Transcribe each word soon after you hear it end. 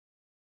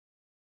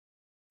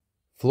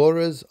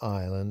Flores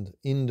Island,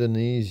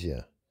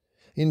 Indonesia.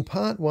 In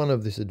part one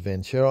of this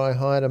adventure, I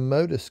hired a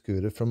motor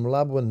scooter from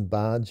Labuan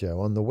Bajo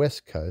on the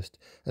west coast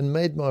and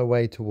made my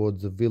way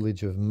towards the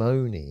village of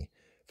Moni,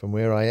 from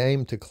where I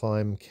aimed to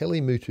climb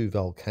Kelimutu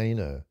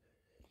Volcano.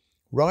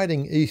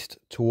 Riding east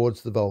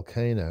towards the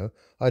volcano,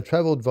 I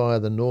travelled via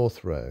the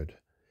North Road.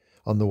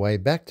 On the way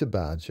back to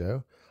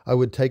Bajo, I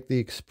would take the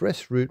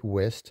express route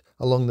west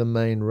along the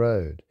main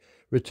road,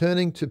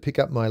 returning to pick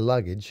up my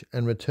luggage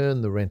and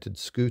return the rented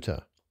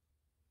scooter.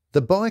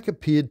 The bike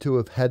appeared to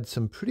have had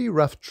some pretty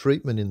rough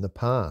treatment in the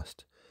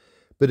past,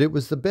 but it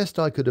was the best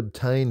I could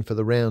obtain for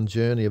the round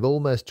journey of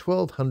almost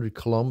 1,200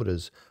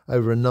 kilometres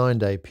over a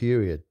 9-day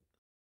period.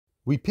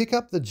 We pick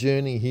up the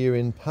journey here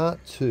in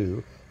part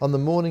 2 on the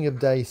morning of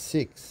day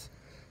 6,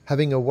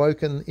 having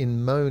awoken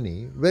in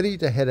Moni, ready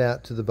to head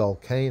out to the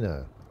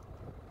volcano.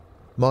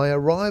 My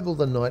arrival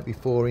the night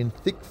before in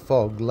thick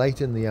fog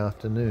late in the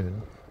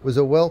afternoon was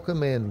a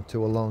welcome end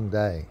to a long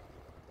day.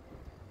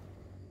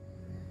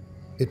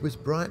 It was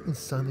bright and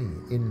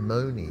sunny in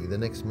Moni the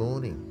next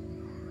morning.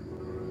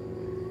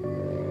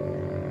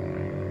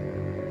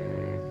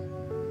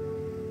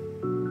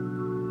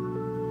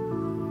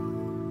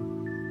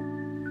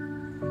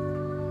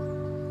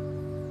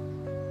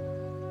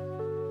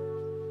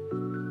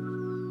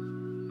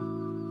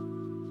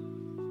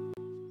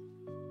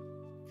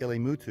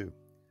 Kelimutu,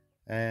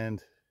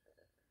 and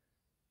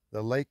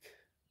the lake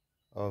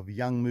of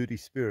young moody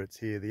spirits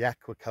here, the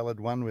aqua-coloured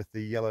one with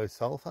the yellow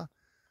sulphur,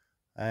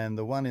 and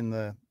the one in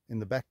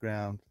the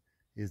background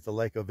is the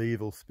lake of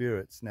evil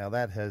spirits. Now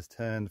that has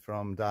turned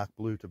from dark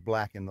blue to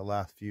black in the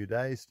last few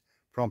days,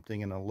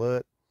 prompting an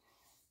alert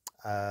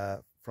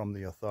from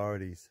the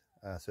authorities.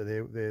 So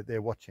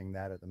they're watching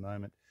that at the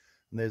moment.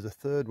 And there's a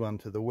third one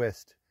to the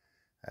west.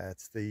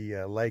 It's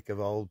the lake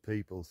of old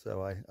people.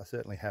 So I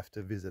certainly have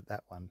to visit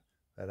that one.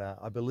 But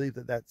I believe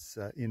that that's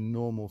in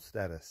normal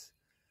status,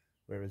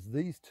 whereas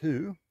these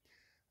two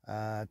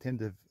tend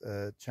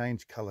to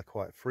change colour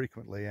quite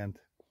frequently, and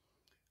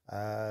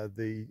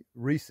the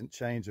recent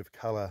change of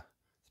colour,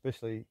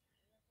 especially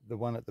the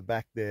one at the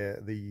back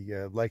there,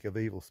 the Lake of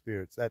Evil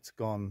Spirits, that's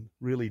gone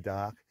really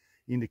dark,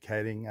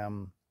 indicating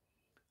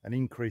an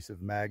increase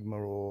of magma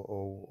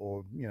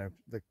or you know,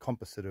 the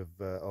composite of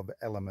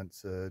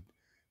elements,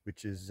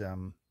 which is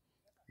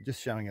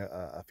just showing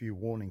a few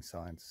warning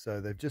signs.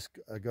 So they've just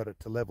got it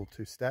to level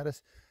 2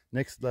 status.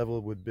 Next level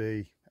would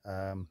be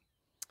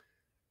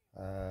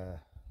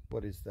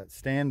what is that,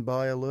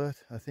 standby alert,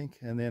 I think,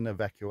 and then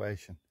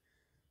evacuation.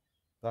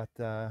 But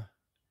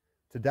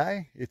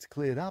today it's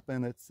cleared up,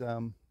 and it's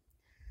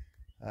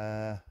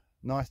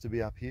nice to be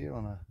up here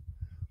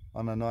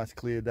on a nice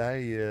clear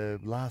day.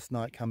 Last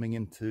night coming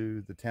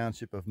into the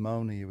township of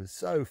Moni, it was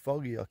so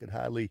foggy I could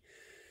hardly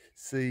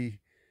see,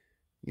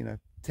 you know,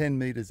 10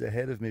 meters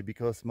ahead of me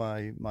because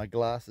my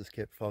glasses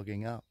kept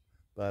fogging up.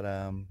 But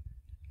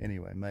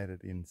anyway, made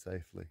it in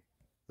safely.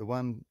 The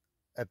one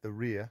at the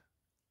rear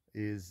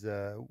is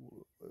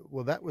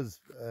well, that was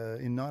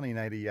in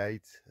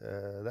 1988,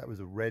 that was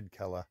a red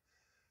color,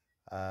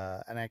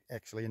 and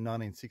actually in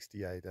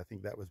 1968 I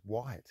think that was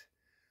white.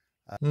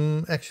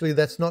 Actually,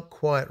 that's not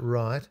quite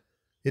right.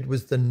 It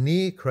was the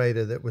near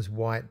crater that was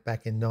white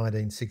back in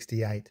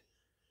 1968.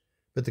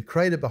 But the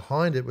crater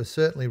behind it was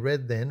certainly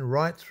red then,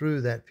 right through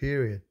that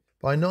period.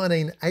 By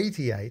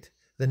 1988,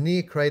 the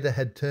near crater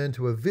had turned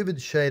to a vivid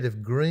shade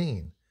of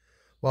green,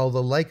 while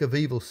the Lake of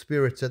Evil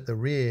Spirits at the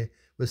rear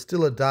was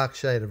still a dark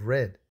shade of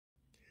red,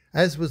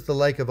 as was the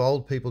Lake of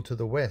Old People to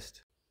the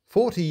west.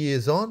 40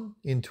 years on,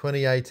 in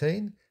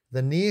 2018,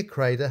 the near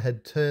crater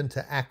had turned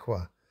to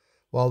aqua,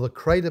 while the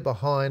crater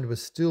behind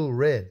was still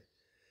red,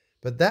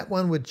 but that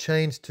one would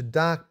change to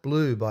dark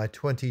blue by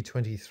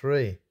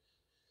 2023.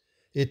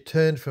 It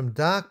turned from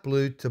dark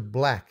blue to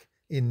black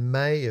in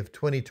May of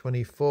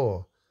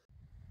 2024.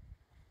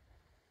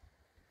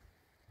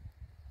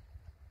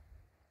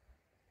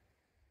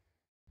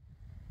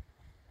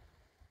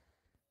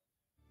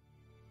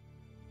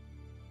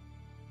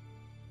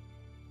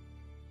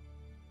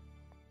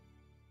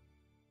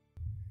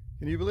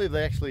 Can you believe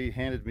they actually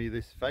handed me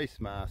this face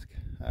mask?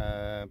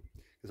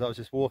 Because I was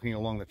just walking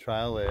along the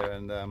trail there,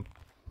 and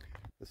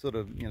the sort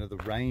of, you know, the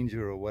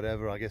ranger or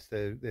whatever, I guess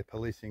they're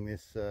policing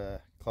this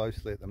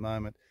closely at the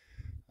moment,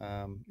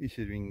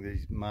 issuing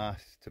these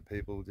masks to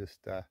people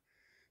just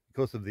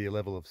because of the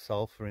level of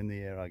sulfur in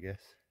the air, I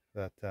guess.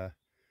 But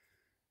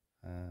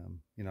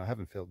you know, I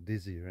haven't felt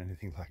dizzy or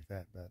anything like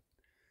that, but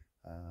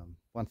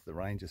once the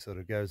ranger sort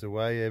of goes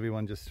away,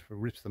 everyone just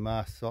rips the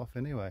masks off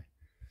anyway.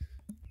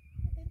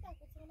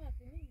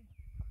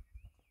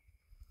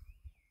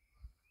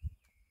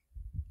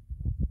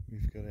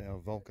 We've got our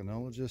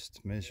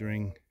volcanologist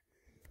measuring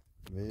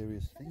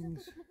various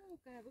things,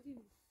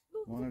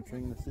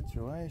 monitoring the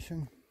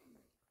situation.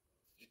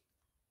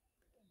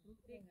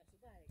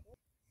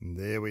 And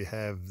there we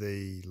have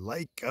the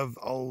Lake of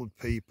Old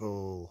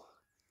People,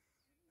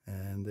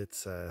 and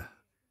it's a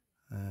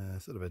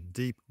sort of a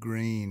deep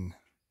green.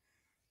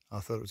 I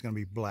thought it was going to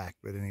be black,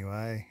 but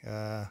anyway,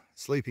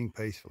 sleeping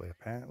peacefully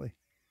apparently.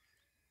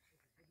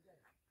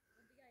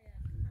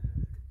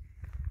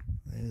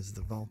 There's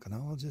the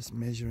volcanologist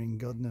measuring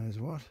God knows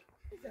what.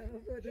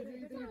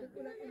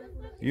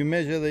 You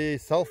measure the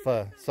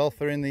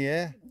sulfur in the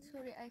air?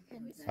 Sorry, I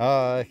can't.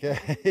 Oh,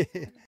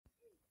 okay.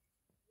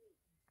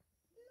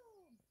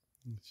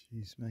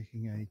 She's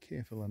making a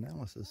careful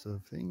analysis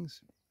of things.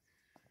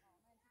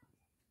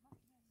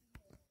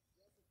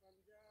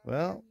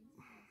 Well,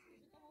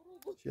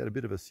 she had a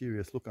bit of a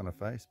serious look on her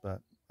face,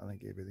 but I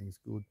think everything's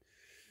good.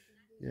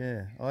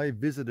 Yeah, I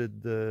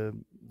visited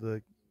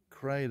the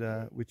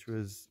crater which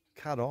was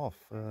cut off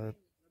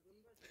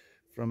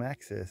from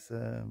access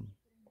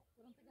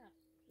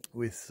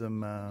with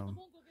some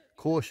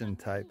caution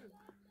tape,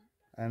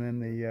 and then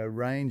the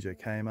ranger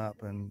came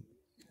up and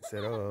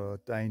said, "Oh,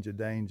 danger,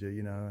 danger,"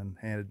 you know, and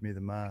handed me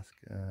the mask.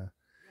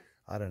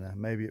 I don't know,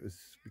 maybe it was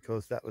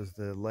because that was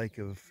the lake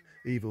of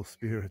evil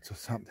spirits or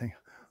something.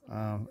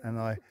 And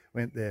I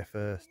went there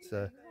first,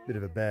 so a bit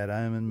of a bad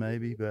omen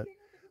maybe, but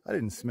I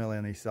didn't smell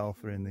any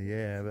sulfur in the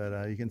air.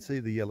 But you can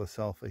see the yellow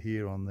sulfur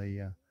here on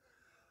the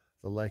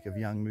lake of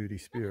young moody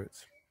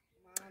spirits.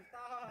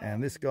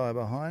 And this guy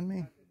behind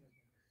me,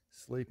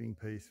 sleeping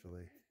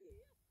peacefully.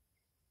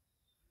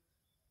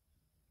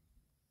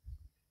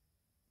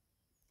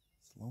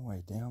 It's a long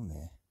way down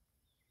there.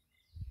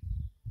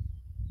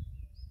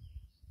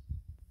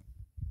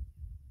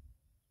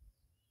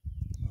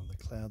 Well, the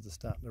clouds are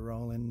starting to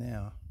roll in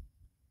now.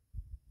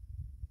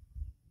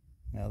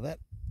 Now that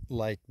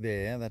lake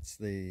there, that's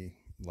the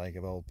Lake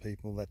of Old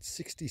People. That's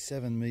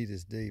 67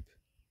 meters deep.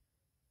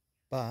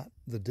 But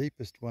the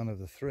deepest one of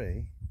the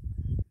three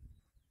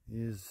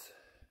is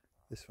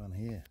this one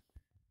here.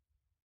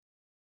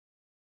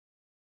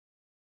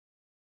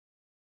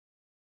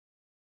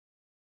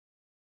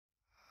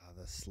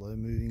 The slow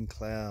moving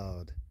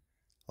cloud,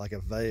 like a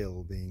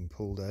veil being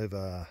pulled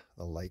over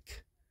the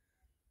lake.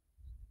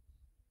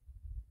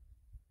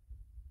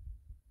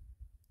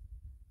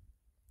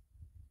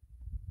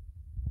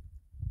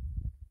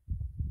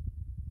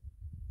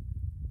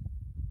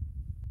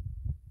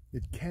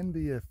 It can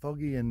be a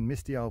foggy and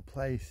misty old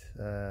place,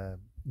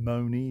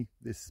 Moni,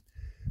 that's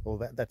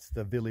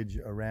the village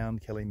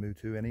around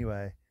Kelimutu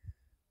anyway.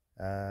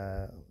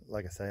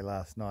 Like I say,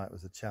 last night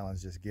was a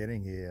challenge just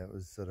getting here. It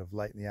was sort of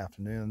late in the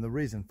afternoon, and the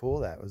reason for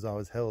that was I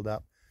was held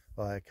up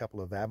by a couple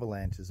of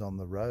avalanches on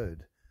the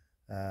road.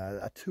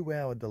 A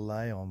 2-hour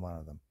delay on one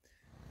of them.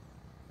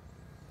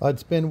 I'd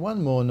spend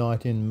one more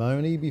night in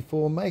Moni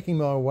before making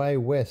my way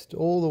west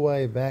all the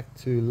way back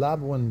to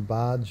Labuan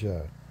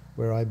Bajo,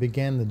 where I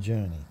began the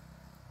journey.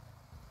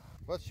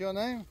 What's your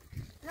name?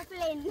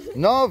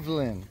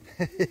 Novlin.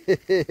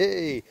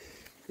 Novlin.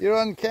 You're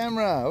on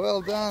camera.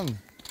 Well done.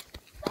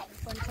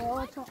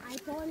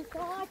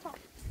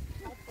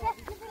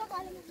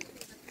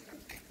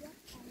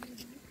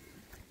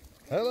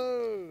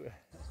 Hello.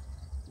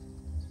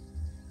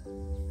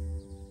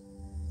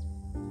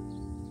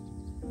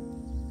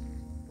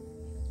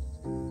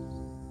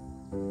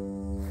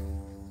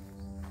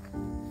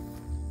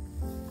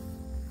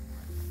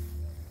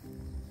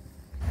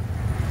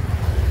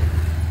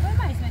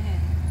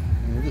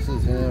 This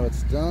is how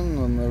it's done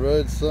on the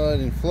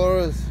roadside in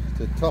Flores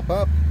to top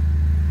up.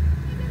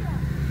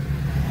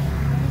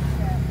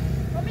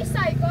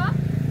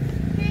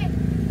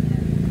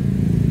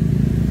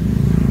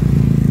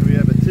 We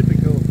have a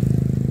typical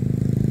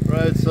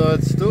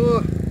roadside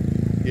store.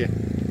 Yeah,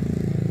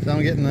 so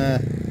I'm getting a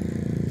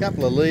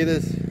couple of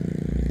litres.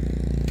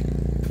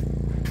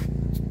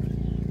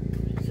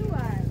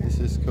 This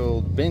is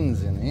called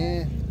benzene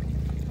here.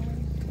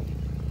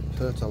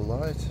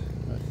 Pertalite,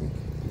 I think,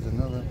 is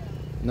another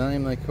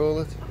name they call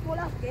it.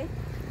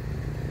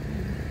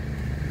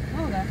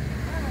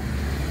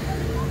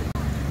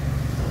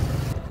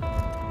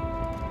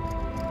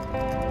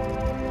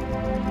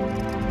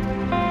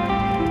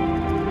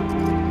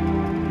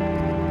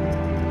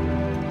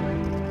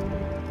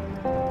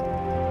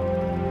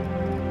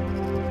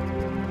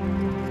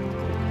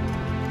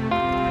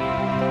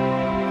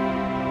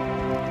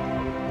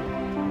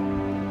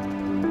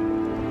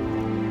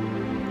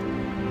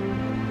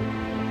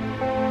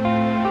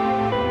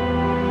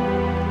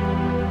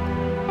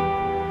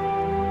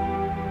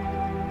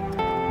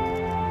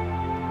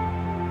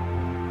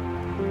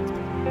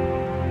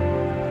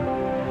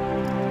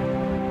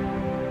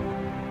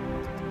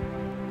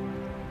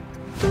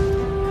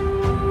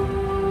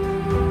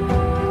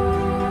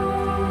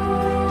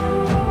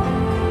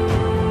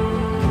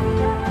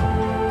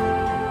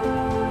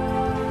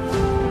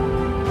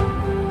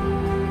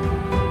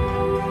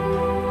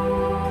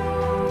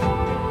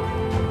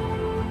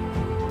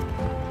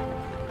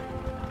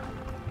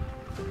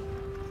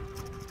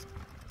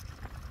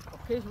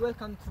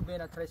 Welcome to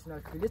Bena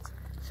traditional village.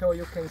 So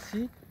you can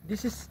see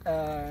this is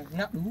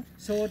ngadu.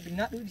 So the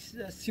ngadu is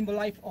a symbol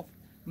life of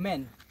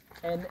man,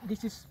 and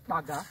this is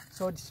baga.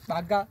 So this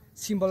baga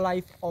symbol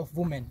life of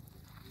woman.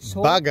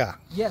 So Baga.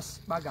 Yes,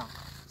 baga.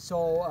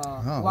 So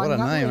one what a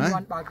ngadu name, and eh?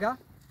 one baga.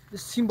 The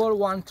symbol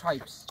one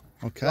tribes.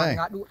 Okay. One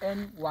ngadu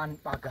and one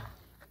baga.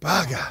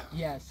 Baga.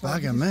 Yeah. So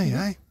Baga this me, is,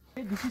 eh?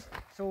 This is,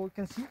 so you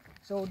can see.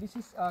 So this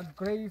is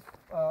grave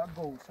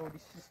gold. So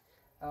this is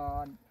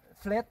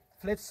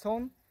flat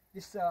stone,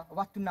 this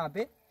Watu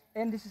Nabe,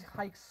 and this is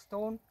high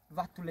stone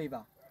Watu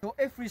Leva. So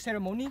every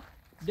ceremony,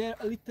 there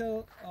a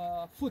little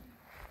foot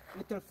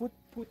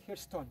put here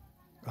stone.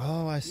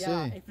 Oh, I see.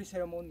 Yeah, every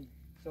ceremony.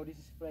 So this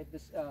is flat,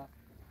 this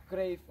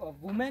grave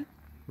of woman,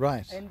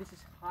 Right. and this is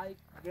high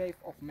grave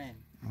of man.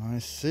 I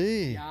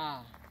see.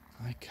 Yeah.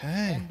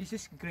 Okay. And this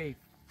is grave.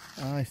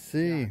 I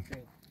see. Yeah,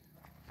 grave.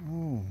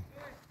 Ooh.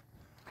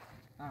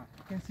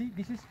 You can see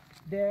this is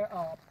their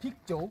pig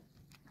jaw,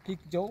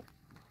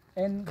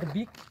 and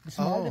the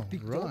small, the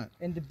pig jaw, right.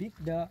 and the big,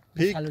 the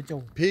Pig, buffalo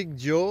jaw. pig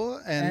jaw,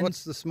 and And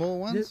what's the small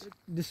ones?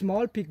 The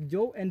small pig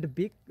jaw and the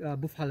big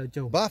buffalo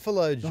jaw.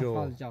 Buffalo jaw.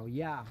 Buffalo jaw,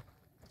 yeah.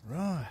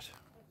 Right.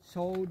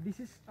 So this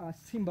is a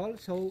symbol.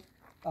 So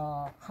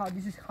how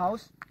this is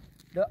house,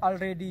 the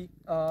already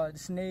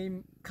this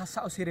name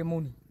Kasao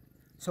ceremony.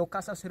 So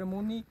Kasao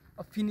ceremony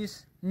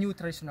finish new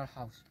traditional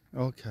house.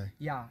 Okay.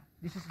 Yeah,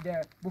 this is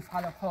their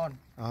buffalo horn.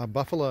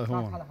 Buffalo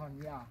horn. Buffalo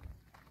horn, yeah.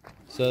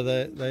 So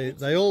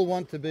they all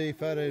want to be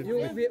photoed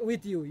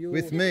With you.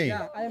 with me?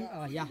 Yeah, I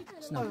am. Yeah,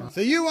 it's not.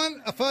 So you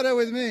want a photo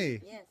with me?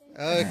 Yes.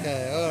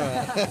 Okay, all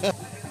right.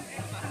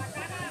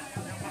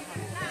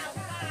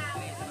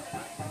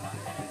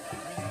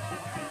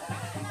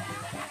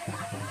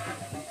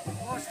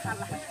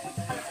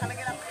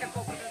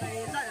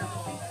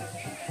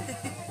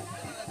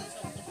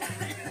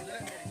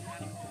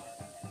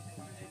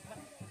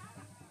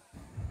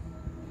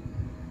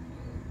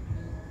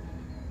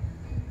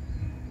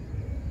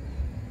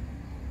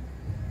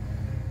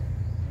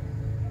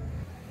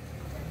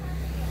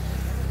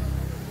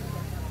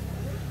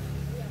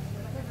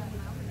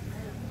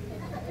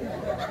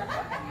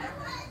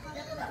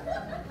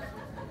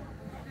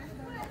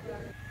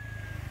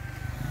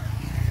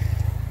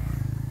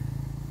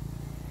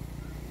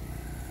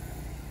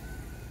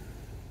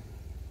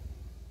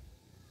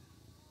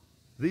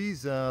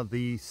 These are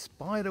the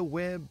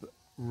spiderweb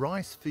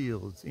rice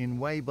fields in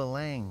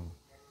Weibalang,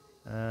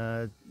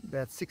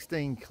 about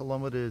 16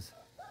 kilometers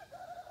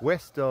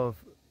west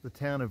of the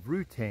town of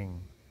Ruteng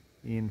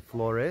in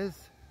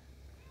Flores.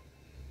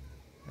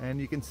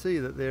 And you can see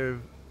that they're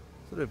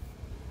sort of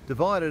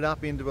divided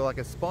up into like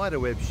a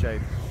spiderweb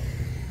shape.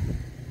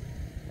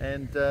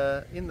 And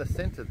in the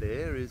center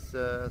there is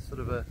sort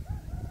of a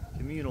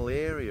communal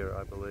area,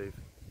 I believe.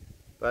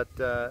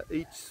 But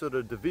each sort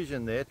of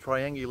division there,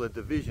 triangular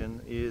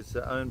division, is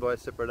owned by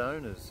separate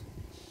owners.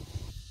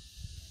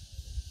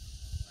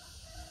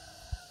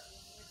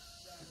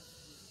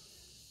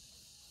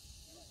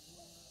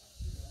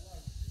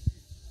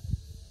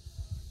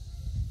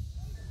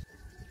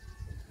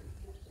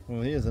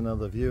 Well, here's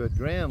another view at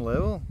ground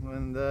level,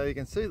 and you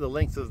can see the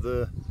length of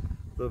the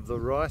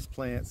rice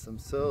plants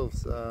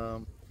themselves.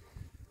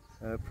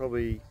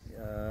 Probably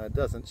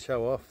doesn't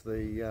show off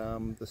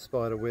the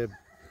spiderweb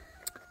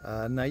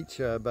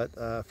nature, but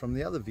from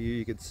the other view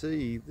you could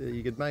see,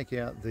 you could make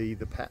out the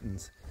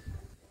patterns.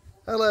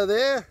 Hello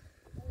there.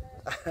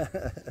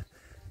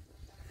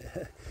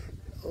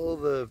 All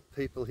the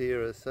people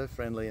here are so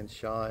friendly and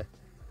shy.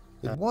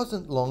 It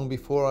wasn't long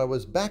before I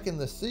was back in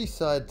the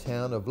seaside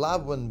town of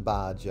Labuan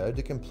Bajo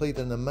to complete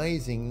an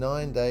amazing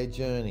 9-day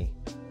journey.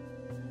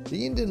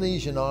 The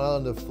Indonesian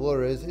island of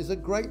Flores is a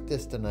great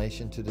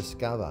destination to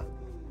discover,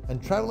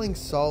 and travelling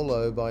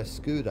solo by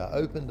scooter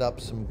opened up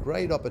some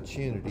great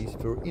opportunities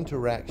for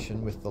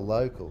interaction with the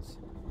locals.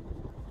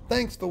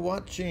 Thanks for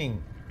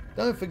watching.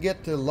 Don't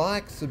forget to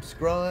like,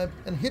 subscribe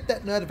and hit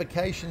that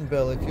notification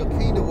bell if you're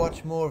keen to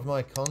watch more of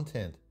my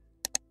content.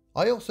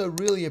 I also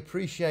really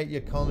appreciate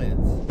your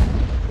comments.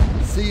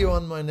 See you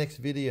on my next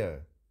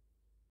video.